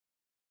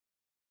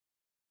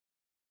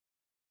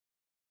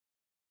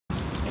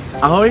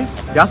Ahoj,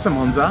 já jsem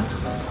Honza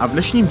a v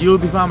dnešním dílu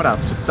bych vám rád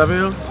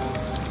představil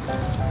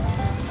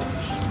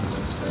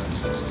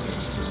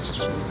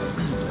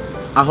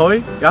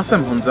Ahoj, já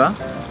jsem Honza.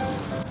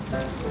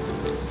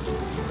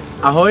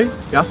 Ahoj,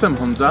 já jsem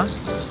Honza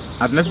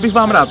a dnes bych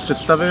vám rád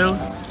představil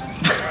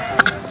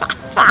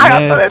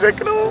Já to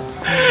neřeknu.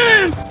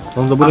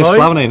 Honza, budeš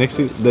slavnej,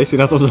 dej si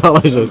na tom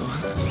záležet.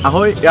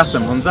 Ahoj, já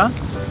jsem Honza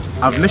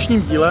a v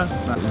dnešním díle...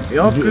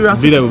 Jo, já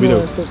si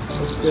video. To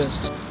prostě...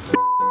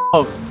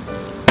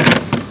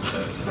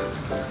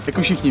 Jak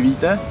už všichni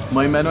víte,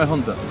 moje jméno je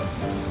Honza.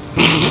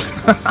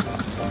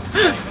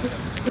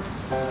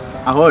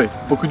 Ahoj,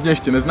 pokud mě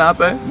ještě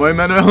neznáte, moje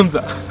jméno je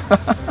Honza.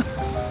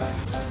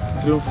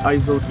 Jdu v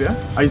ISO 2?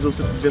 ISO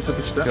 2 se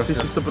to čte? Jsi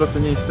si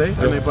 100% jistý?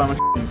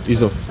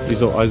 ISO.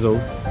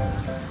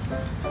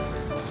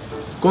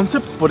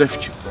 Koncept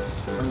podevše.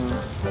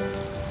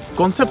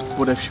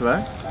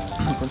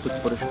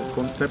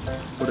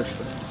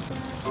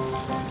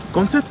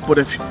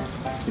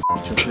 Ty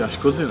pičo, ty dáš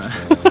kozy, ne?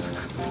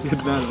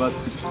 1, 2,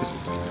 3, 4.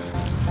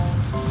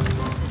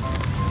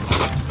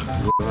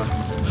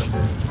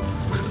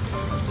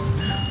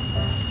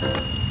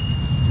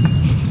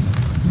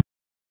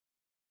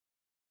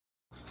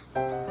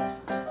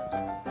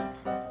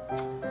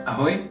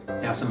 Ahoj,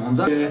 já jsem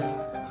Honza.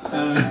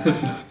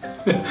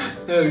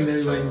 Já už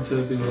nevím ani co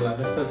ty vole,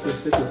 nastavte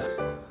světlo.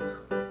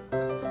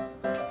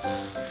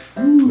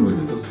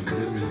 To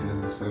zbytě zmizí,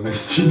 se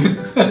nestíne.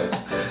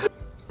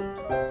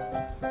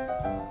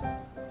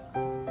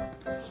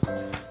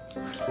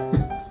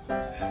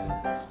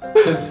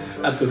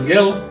 A to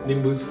gel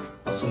Nimbus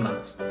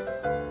 18.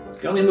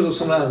 Gel Nimbus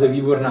 18 je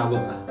výborná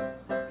bota.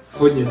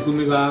 Hodně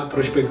tlumivá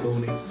pro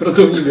špekouny,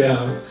 proto v ní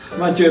běhám.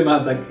 Maťo je má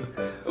taky.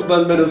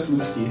 Oba jsme dost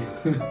tlustí.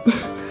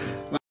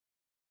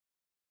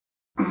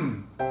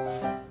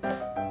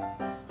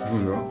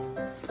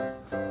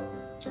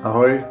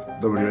 Ahoj,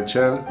 dobrý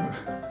večer.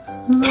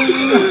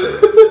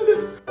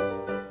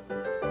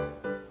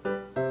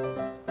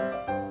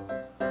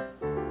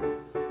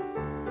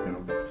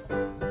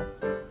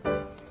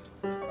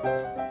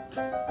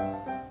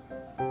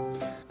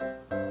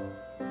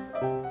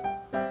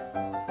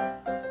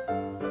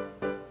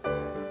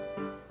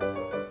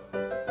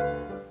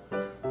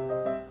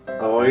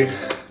 Ahoj,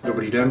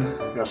 dobrý den,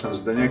 já jsem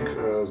Zdeněk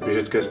z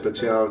běžecké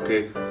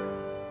speciálky.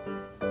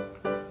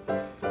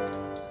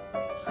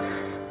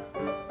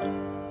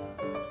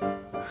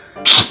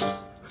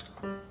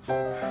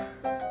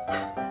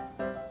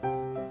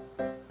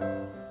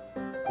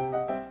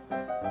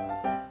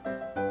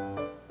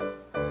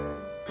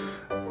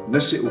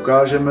 Dnes si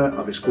ukážeme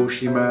a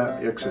vyzkoušíme,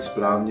 jak se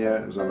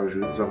správně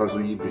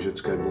zavazují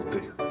běžecké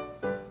boty.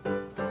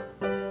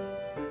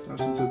 Já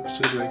jsem se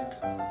přeřekl.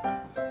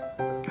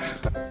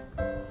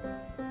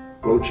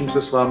 Loučím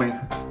se s vámi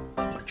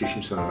a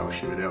těším se na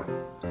další video.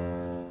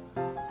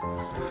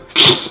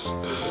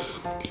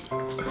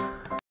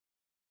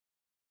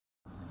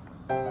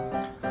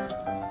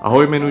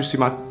 Ahoj, jmenuji si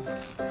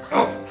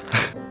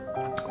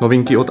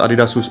Novinky od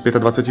Adidasu s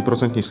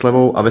 25%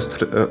 slevou a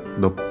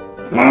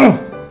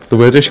To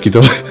bude těžký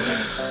tohle.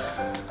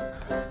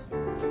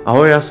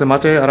 Ahoj, já jsem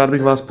Matěj a rád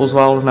bych vás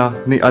pozval na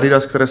dny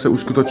Adidas, které se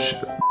uskutoční...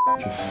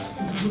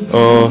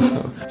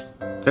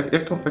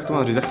 Jak to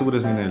mám říct? Jak to bude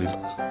znít nejlíp?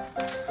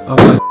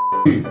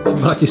 Od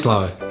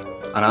Bratislavy.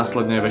 A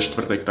následně ve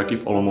čtvrtek taky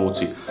v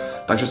Olomouci.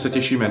 Takže se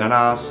těšíme na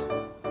nás.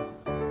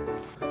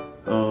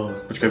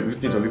 Počkej,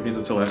 vypni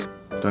to celé.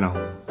 To je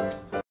nahoru.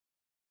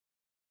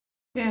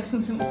 Já si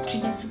musím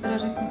utřídit, co teda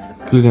řeknu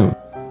se. Klidně.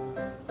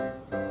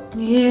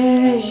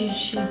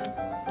 Ježiši.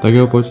 Tak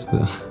jo, pojď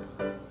teda.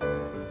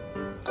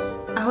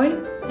 Ahoj,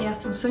 já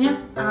jsem Sonja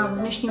a v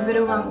dnešním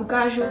videu vám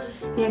ukážu,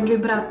 jak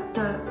vybrat...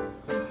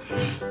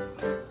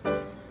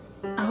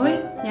 Ahoj,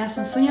 já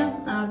jsem Sonja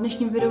a v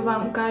dnešním videu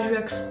vám ukážu,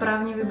 jak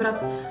správně vybrat...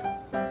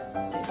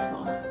 Ty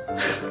vole.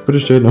 Pojď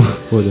ještě jednou,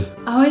 pojď.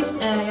 Ahoj,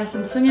 já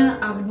jsem Sonja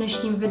a v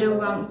dnešním videu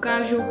vám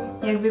ukážu,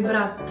 jak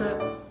vybrat...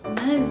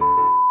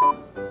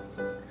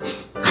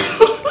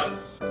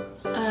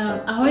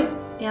 Ahoj,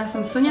 já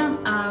jsem Sonja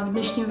a v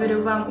dnešním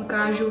videu vám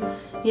ukážu,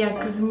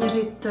 jak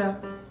změřit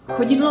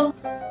chodidlo.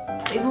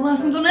 Ty vole, já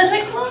jsem to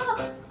neřekla!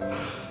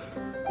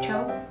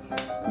 Čau.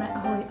 Ne,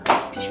 ahoj,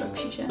 asi spíš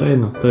lepší, že? To je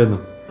jedno.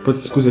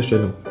 Pojď, zkus ještě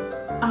jednou.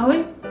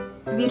 Ahoj,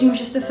 věřím,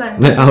 že jste se...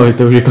 Ne, ahoj,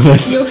 to už je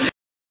konec. Jo.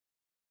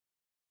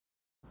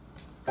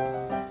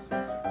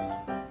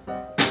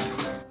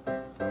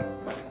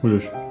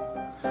 Můžeš.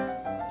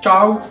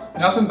 Čau,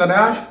 já jsem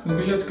Tadeáš z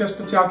běžecké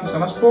speciálky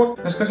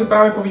Sanasport. Dneska si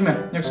právě povíme,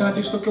 jak se na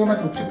těch 100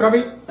 km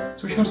připravit,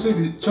 co všechno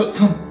si...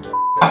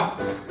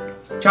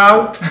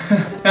 Čau.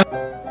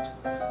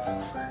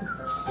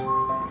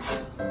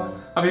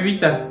 A vy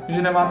víte,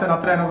 že nemáte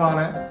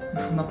natrénované.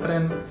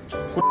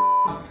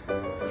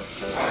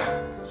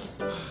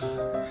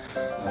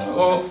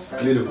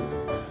 Klidu.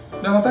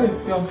 Jdeme tady,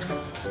 jo.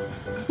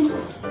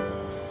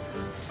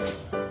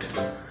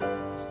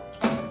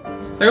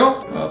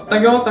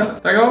 Tak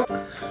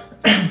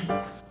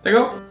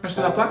jo. Máš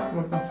to zaplat?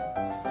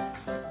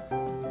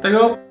 Tak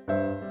jo.